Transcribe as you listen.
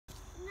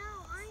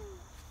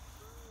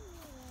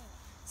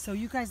So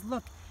you guys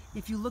look,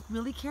 if you look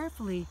really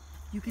carefully,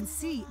 you can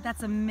see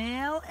that's a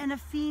male and a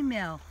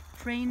female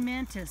praying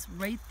mantis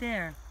right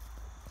there.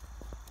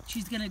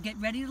 She's gonna get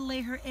ready to lay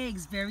her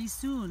eggs very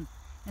soon.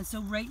 And so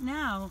right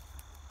now,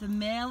 the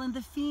male and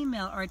the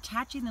female are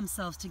attaching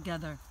themselves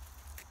together.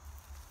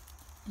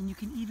 And you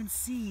can even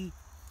see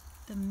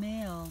the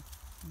male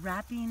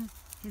wrapping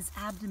his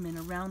abdomen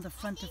around the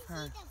front of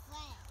her.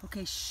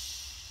 Okay,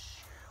 shh.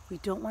 We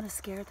don't want to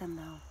scare them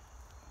though.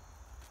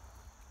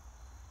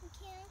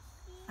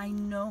 I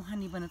know,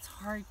 honey, but it's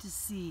hard to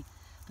see.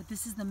 But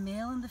this is the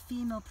male and the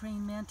female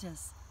praying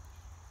mantis.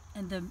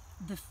 And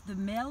the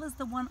male is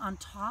the one on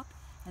top,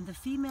 and the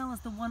female is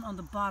the one on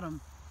the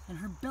bottom. And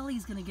her belly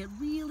is going to get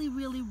really,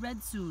 really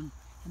red soon.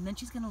 And then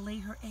she's going to lay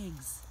her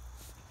eggs.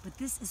 But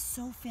this is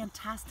so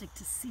fantastic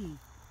to see.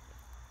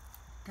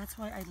 That's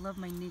why I love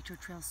my nature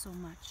trails so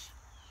much.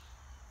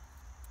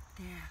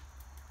 There.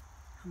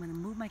 I'm going to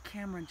move my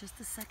camera in just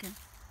a second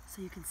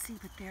so you can see,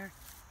 but there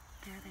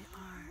they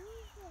are.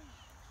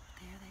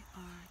 There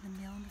they are, the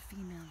male and the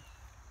female.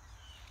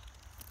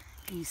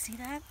 Can you see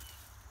that?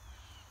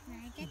 Can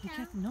I get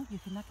down? No, you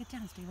cannot get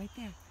down. Stay right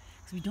there.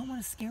 Because we don't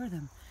want to scare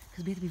them.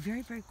 Because we have to be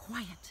very, very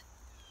quiet.